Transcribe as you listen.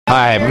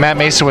Hi, Matt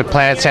Mason with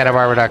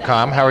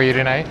PlanetSantaBarbara.com. How are you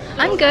tonight?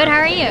 I'm good. How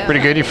are you? Pretty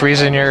good. You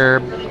freezing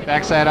your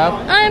backside up?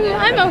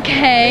 I'm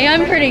okay.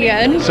 I'm pretty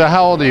good. So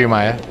how old are you,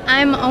 Maya?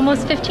 I'm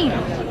almost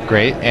 15.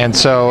 Great. And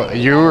so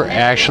you're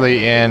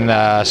actually in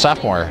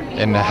sophomore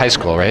in high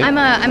school, right? I'm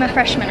a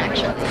freshman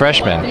actually.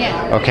 Freshman.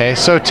 Yeah. Okay.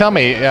 So tell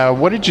me,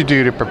 what did you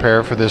do to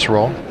prepare for this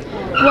role?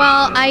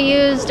 Well, I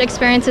used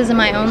experiences in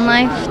my own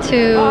life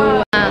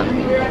to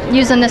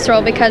use in this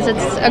role because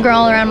it's a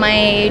girl around my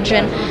age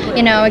and,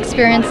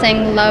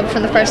 experiencing love for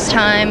the first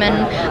time.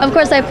 And of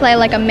course I play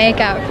like a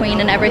makeout queen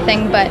and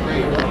everything, but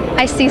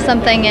I see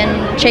something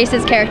in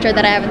Chase's character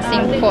that I haven't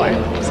seen before.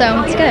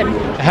 So it's good.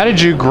 How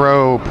did you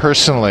grow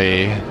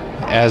personally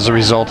as a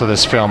result of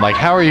this film? Like,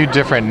 how are you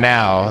different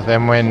now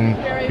than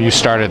when you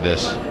started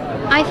this?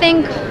 I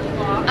think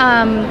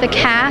the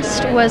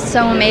cast was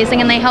so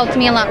amazing, and they helped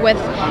me a lot with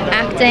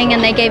acting,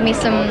 and they gave me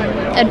some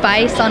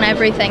advice on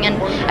everything,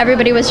 and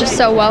everybody was just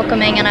so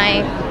welcoming, and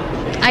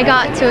I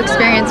got to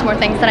experience more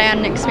things that I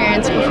hadn't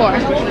experienced before.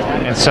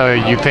 And so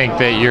you think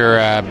that you're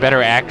a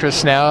better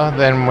actress now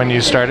than when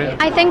you started?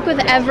 I think with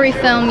every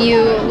film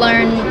you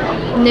learn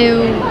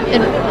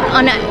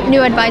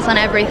new advice on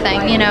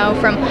everything,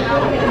 from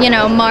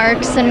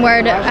marks and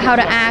how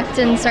to act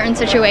in certain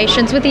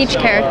situations. With each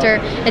character,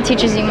 it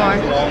teaches you more.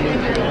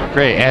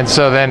 Great. And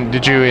so then,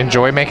 did you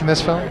enjoy making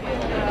this film?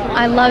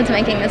 I loved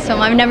making this film.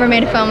 I've never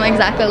made a film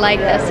exactly like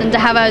this, and to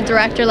have a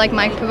director like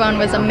Mike Pavone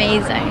was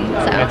amazing.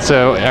 And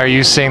so are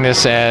you seeing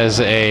this as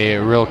a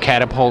real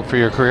catapult for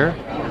your career?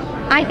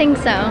 I think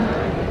so.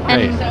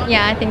 Great. And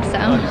yeah, I think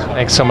so.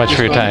 Thanks so much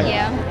for your time.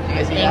 Thank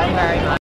you. Thank you very much.